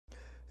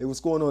Hey, what's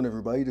going on,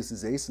 everybody? This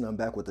is Ace and I'm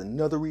back with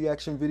another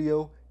reaction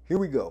video. Here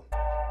we go.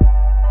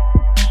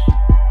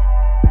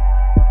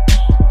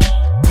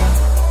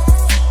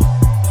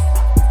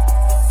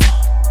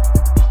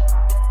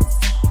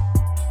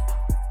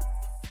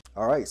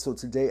 Alright, so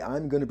today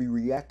I'm going to be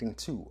reacting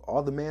to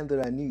All the Man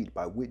That I Need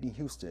by Whitney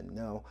Houston.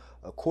 Now,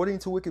 according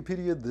to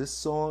Wikipedia, this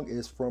song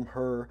is from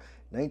her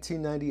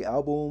 1990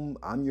 album,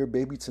 I'm Your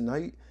Baby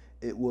Tonight.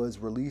 It was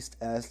released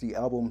as the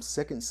album's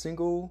second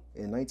single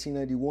in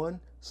 1991.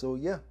 So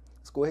yeah,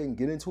 let's go ahead and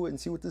get into it and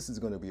see what this is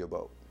going to be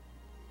about.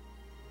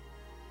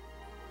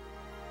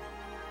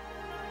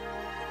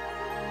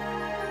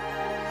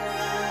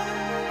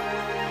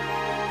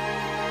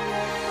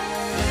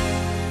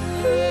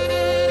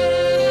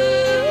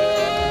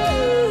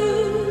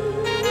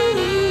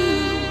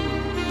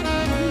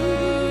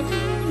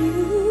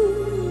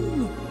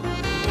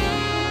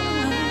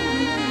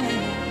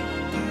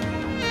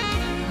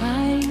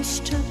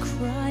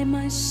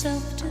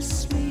 Myself to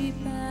sleep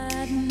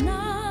at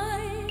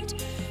night,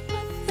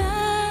 but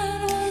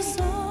that was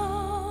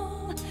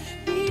all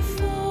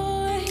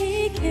before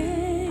he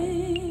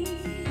came.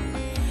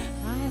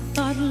 I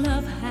thought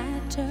love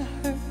had to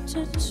hurt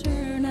to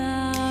turn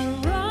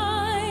out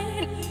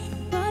right,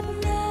 but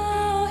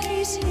now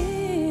he's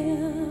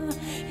here.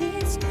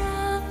 It's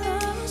not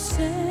the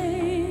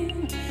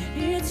same.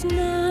 It's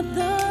not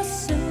the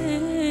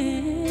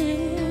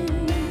same.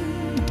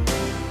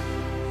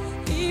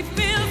 He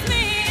feels me.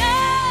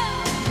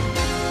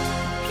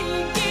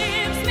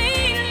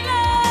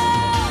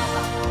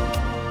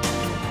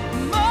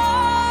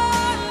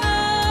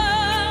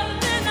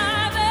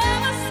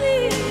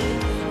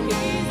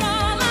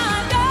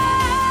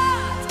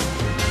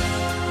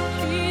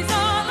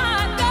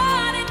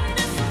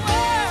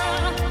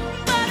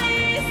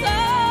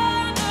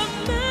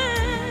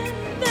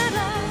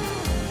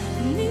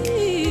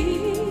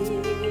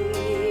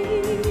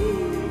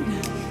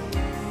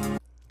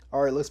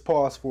 All right, let's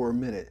pause for a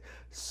minute.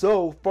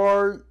 So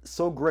far,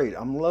 so great.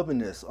 I'm loving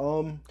this.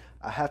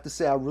 I have to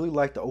say I really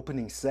like the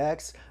opening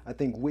sax. I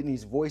think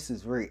Whitney's voice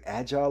is very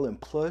agile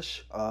and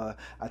plush. I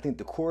think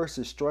the chorus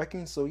is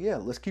striking. So yeah,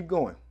 let's keep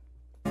going.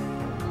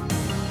 And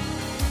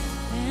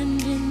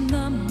in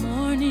the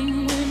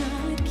morning when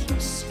I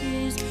kiss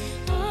his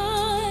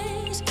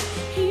eyes,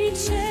 he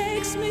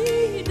takes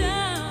me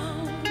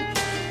down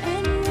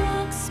and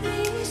rocks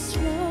me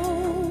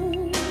slow.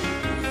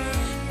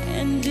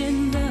 And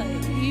in the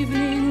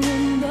evening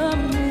when the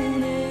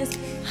moon is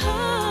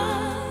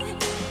high,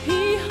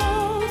 he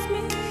holds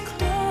me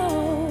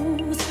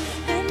close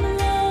and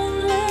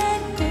won't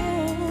let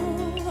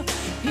go.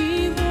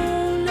 He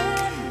won't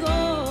let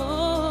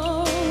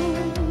go.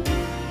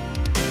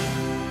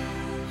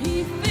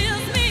 He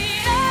fills me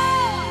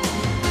up.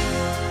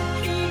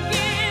 He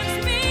gives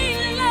me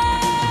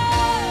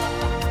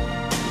love,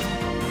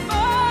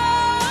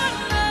 more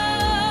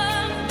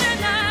love than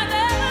I've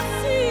ever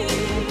seen.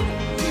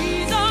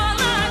 He's all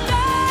I got.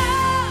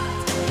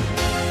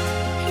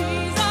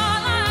 He's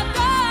all I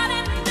got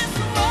in this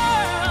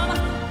world,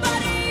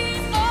 but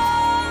he's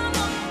all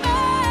the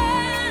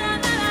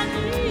man that I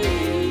need.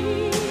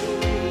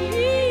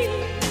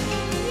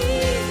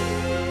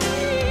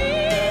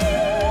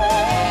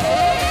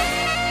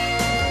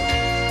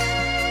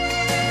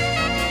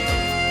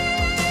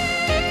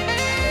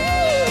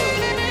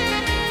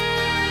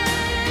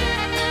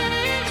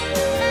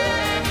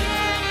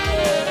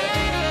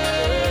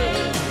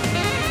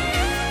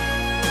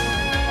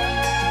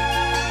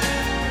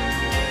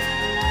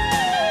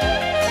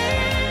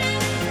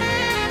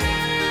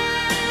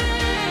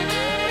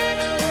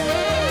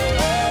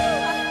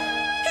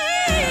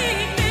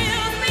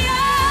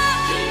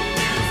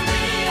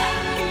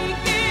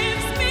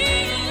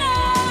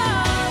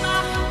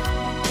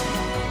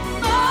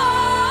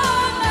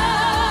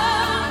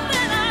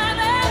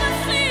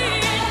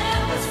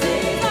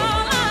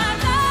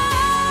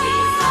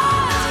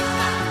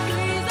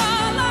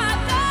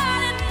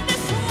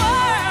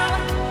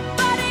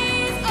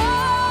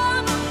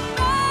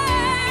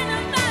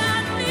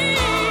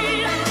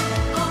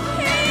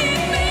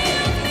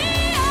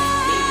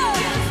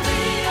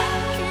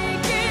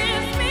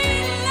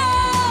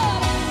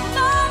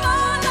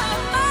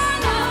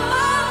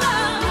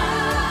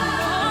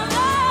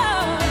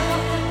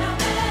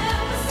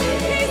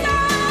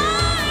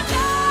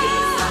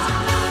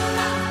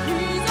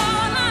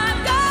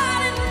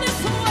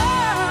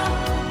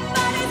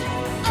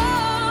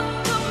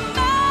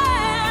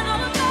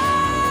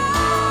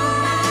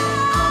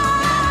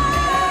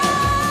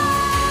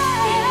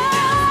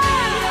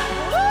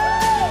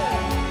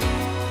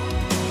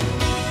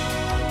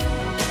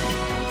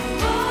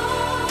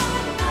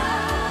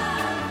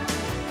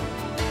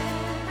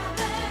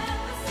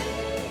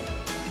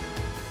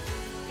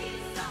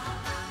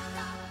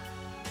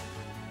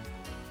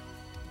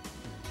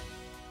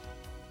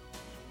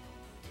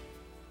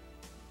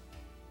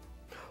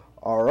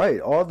 All right,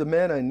 All the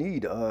Man I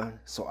Need.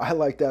 So I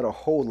like that a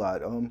whole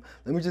lot.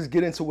 Let me just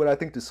get into what I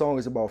think the song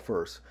is about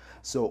first.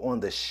 So on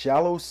the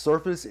shallow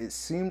surface, it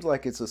seems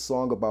like it's a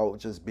song about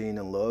just being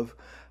in love.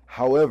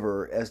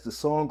 However, as the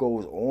song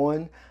goes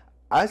on,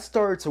 I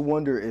started to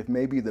wonder if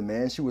maybe the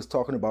man she was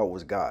talking about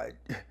was God.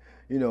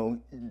 You know,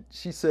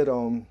 she said,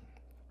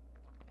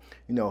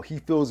 he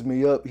fills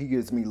me up, he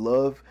gives me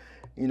love.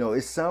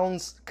 It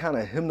sounds kind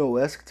of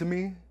hymnal-esque to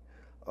me.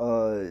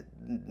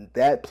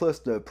 That plus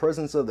the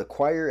presence of the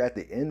choir at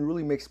the end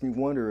really makes me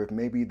wonder if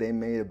maybe they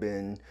may have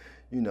been,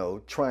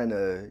 trying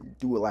to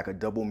do it like a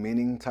double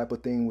meaning type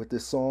of thing with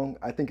this song.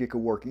 I think it could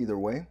work either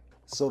way.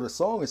 So the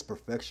song is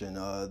perfection.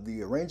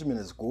 The arrangement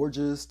is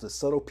gorgeous. The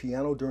subtle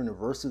piano during the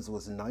verses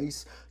was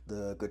nice.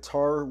 The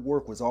guitar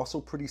work was also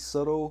pretty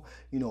subtle,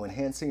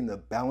 enhancing the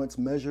balance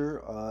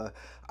measure.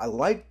 I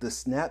like the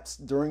snaps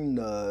during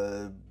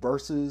the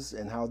verses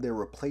and how they're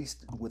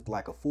replaced with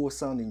like a full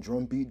sounding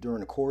drum beat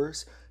during the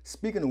chorus.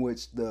 Speaking of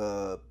which,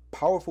 the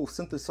powerful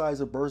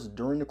synthesizer burst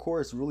during the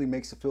chorus really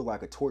makes it feel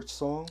like a Torch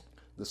song.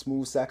 The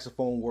smooth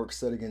saxophone work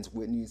set against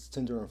Whitney's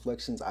tender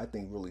inflections, I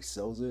think, really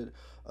sells it.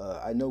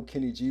 I know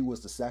Kenny G was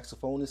the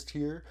saxophonist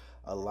here.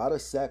 A lot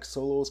of sax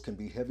solos can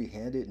be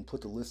heavy-handed and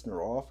put the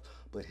listener off,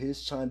 but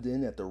his chimed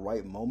in at the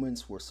right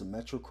moments, were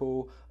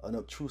symmetrical,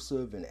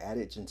 unobtrusive, and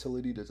added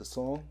gentility to the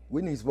song.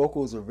 Whitney's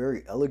vocals are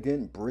very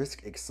elegant,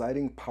 brisk,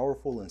 exciting,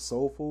 powerful, and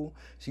soulful.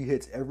 She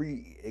hits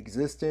every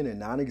existing and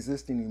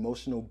non-existing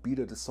emotional beat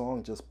of the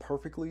song just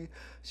perfectly.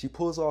 She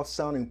pulls off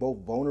sounding both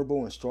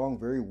vulnerable and strong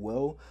very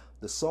well.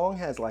 The song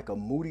has like a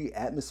moody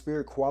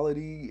atmospheric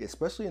quality,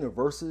 especially in the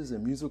verses,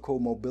 and musical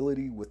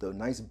mobility with a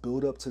nice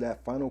build up to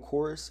that final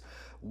chorus.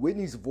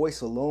 Whitney's voice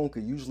alone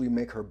could usually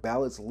make her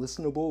ballads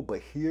listenable,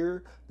 but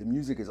here the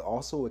music is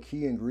also a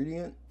key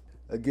ingredient.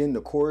 Again,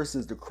 the chorus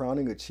is the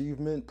crowning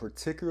achievement,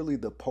 particularly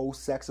the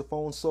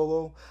post-saxophone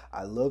solo.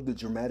 I love the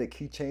dramatic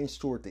key change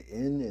toward the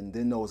end and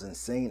then those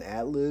insane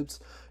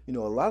ad-libs. A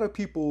lot of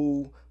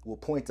people will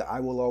point to I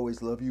Will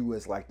Always Love You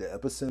as like the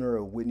epicenter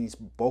of Whitney's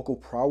vocal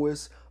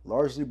prowess,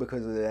 largely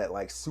because of that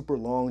like super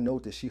long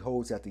note that she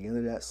holds at the end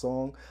of that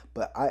song.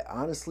 But I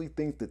honestly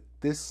think that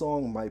this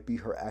song might be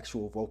her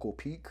actual vocal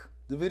peak.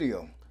 The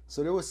video.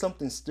 So there was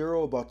something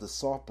sterile about the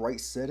soft,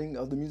 bright setting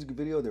of the music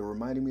video that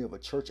reminded me of a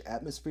church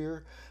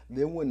atmosphere.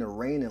 Then when the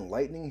rain and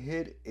lightning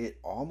hit, it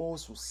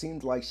almost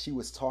seemed like she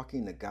was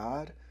talking to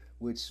God,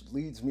 which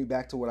leads me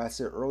back to what I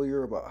said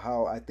earlier about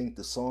how I think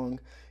the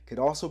song could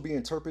also be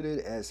interpreted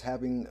as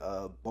having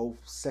both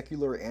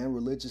secular and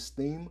religious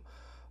theme.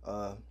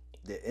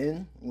 The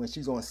end, when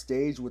she's on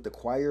stage with the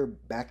choir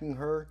backing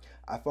her,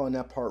 I found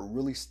that part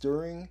really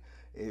stirring.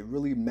 It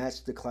really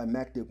matched the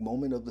climactic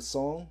moment of the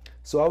song.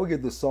 So I would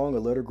give the song a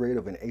letter grade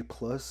of an A+.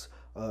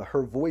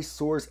 Her voice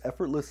soars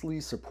effortlessly,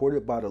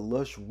 supported by the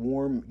lush,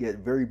 warm, yet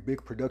very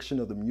big production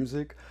of the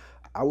music.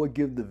 I would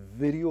give the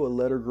video a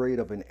letter grade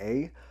of an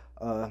A.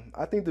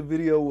 I think the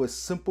video was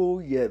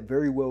simple, yet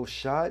very well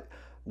shot.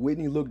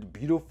 Whitney looked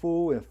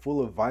beautiful and full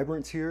of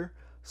vibrance here.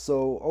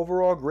 So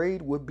overall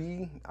grade would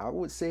be, I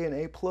would say, an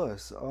A+.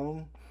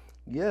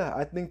 Yeah,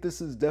 I think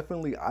this is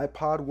definitely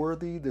iPod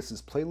worthy. This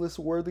is playlist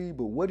worthy.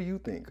 But what do you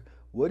think?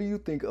 What do you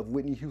think of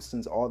Whitney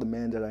Houston's All the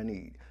Man That I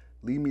Need?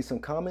 Leave me some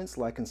comments,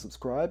 like and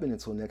subscribe, and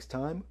until next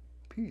time,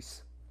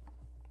 peace.